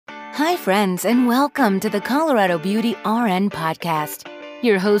Hi, friends, and welcome to the Colorado Beauty RN podcast.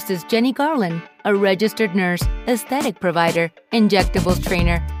 Your host is Jenny Garland, a registered nurse, aesthetic provider, injectables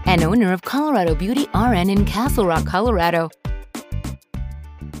trainer, and owner of Colorado Beauty RN in Castle Rock, Colorado.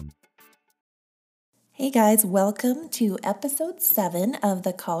 Hey guys, welcome to episode 7 of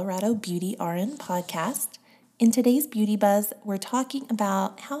the Colorado Beauty RN podcast. In today's Beauty Buzz, we're talking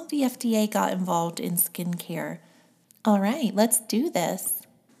about how the FDA got involved in skincare. All right, let's do this.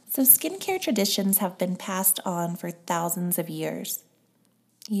 So skincare traditions have been passed on for thousands of years.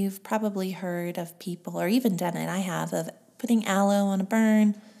 You've probably heard of people, or even done it, I have, of putting aloe on a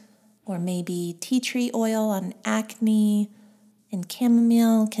burn, or maybe tea tree oil on acne, and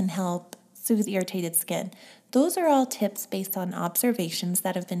chamomile can help soothe irritated skin. Those are all tips based on observations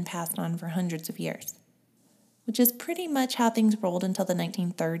that have been passed on for hundreds of years, which is pretty much how things rolled until the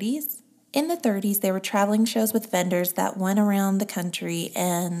 1930s. In the 30s, there were traveling shows with vendors that went around the country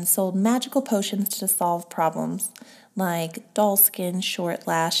and sold magical potions to solve problems like dull skin, short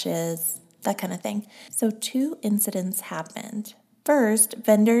lashes, that kind of thing. So 2 incidents happened. First,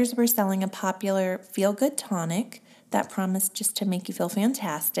 vendors were selling a popular feel-good tonic that promised just to make you feel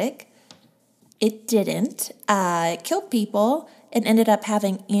fantastic. It didn't. It killed people and ended up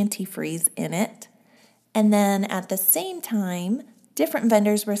having antifreeze in it. And then at the same time, different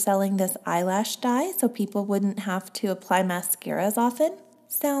vendors were selling this eyelash dye so people wouldn't have to apply mascara as often.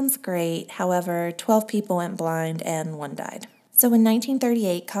 Sounds great. However, 12 people went blind and 1 died. So in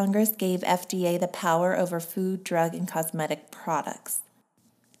 1938, Congress gave FDA the power over food, drug, and cosmetic products.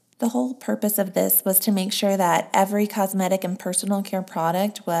 The whole purpose of this was to make sure that every cosmetic and personal care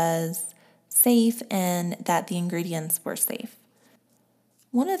product was safe and that the ingredients were safe.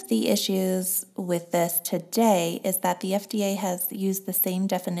 One of the issues with this today is that the FDA has used the same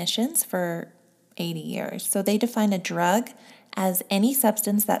definitions for 80 years. So they define a drug as any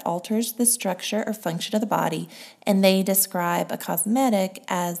substance that alters the structure or function of the body, and they describe a cosmetic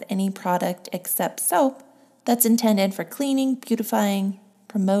as any product except soap that's intended for cleaning, beautifying,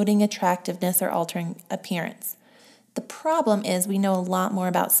 promoting attractiveness, or altering appearance. The problem is we know a lot more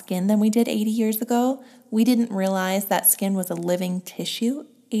about skin than we did 80 years ago. We didn't realize that skin was a living tissue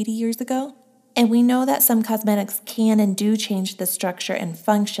 80 years ago. And we know that some cosmetics can and do change the structure and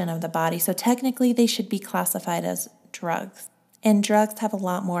function of the body, so technically they should be classified as drugs. And drugs have a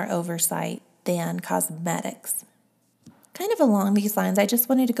lot more oversight than cosmetics. Kind of along these lines, I just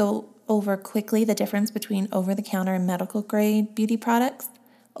wanted to go over quickly the difference between over-the-counter and medical-grade beauty products.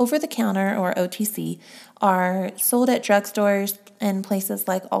 Over-the-counter, or OTC, are sold at drugstores and places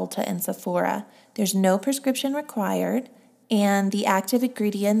like Ulta and Sephora. There's no prescription required, and the active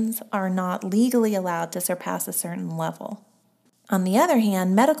ingredients are not legally allowed to surpass a certain level. On the other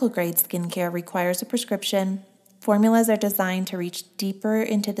hand, medical-grade skincare requires a prescription. Formulas are designed to reach deeper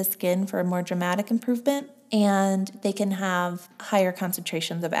into the skin for a more dramatic improvement, and they can have higher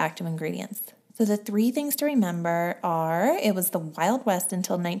concentrations of active ingredients. So the 3 things to remember are, it was the Wild West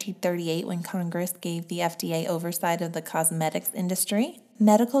until 1938 when Congress gave the FDA oversight of the cosmetics industry.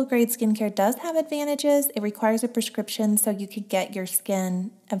 Medical-grade skincare does have advantages. It requires a prescription, so you could get your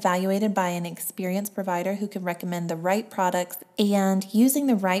skin evaluated by an experienced provider who can recommend the right products, and using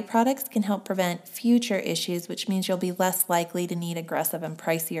the right products can help prevent future issues, which means you'll be less likely to need aggressive and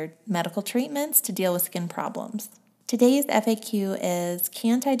pricier medical treatments to deal with skin problems. Today's FAQ is,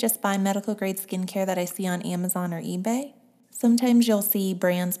 can't I just buy medical-grade skincare that I see on Amazon or eBay? Sometimes you'll see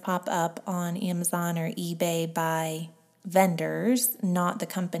brands pop up on Amazon or eBay by vendors, not the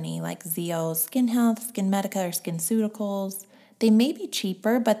company, like Zeo Skin Health, Skin Medica, or SkinCeuticals. They may be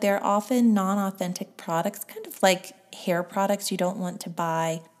cheaper, but they're often non-authentic products, kind of like hair products you don't want to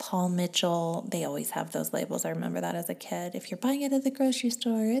buy. Paul Mitchell, they always have those labels. I remember that as a kid. If you're buying it at the grocery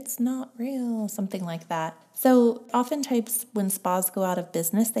store, it's not real, something like that. So oftentimes when spas go out of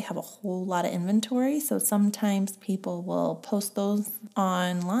business, they have a whole lot of inventory. So sometimes people will post those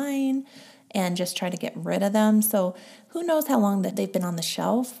online and just try to get rid of them. So who knows how long that they've been on the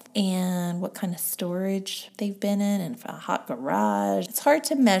shelf and what kind of storage they've been in and a hot garage. It's hard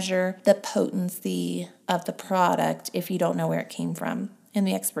to measure the potency of the product if you don't know where it came from and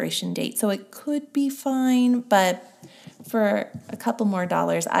the expiration date. So it could be fine, but for a couple more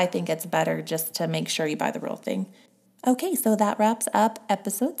dollars, I think it's better just to make sure you buy the real thing. Okay, so that wraps up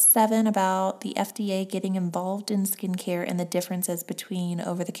episode 7 about the FDA getting involved in skincare and the differences between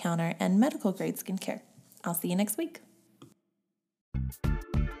over-the-counter and medical-grade skincare. I'll see you next week.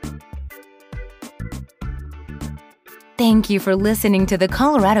 Thank you for listening to the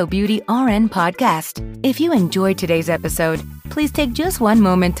Colorado Beauty RN podcast. If you enjoyed today's episode, please take just one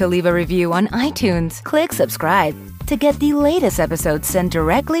moment to leave a review on iTunes. Click subscribe. to get the latest episodes sent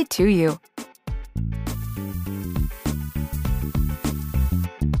directly to you.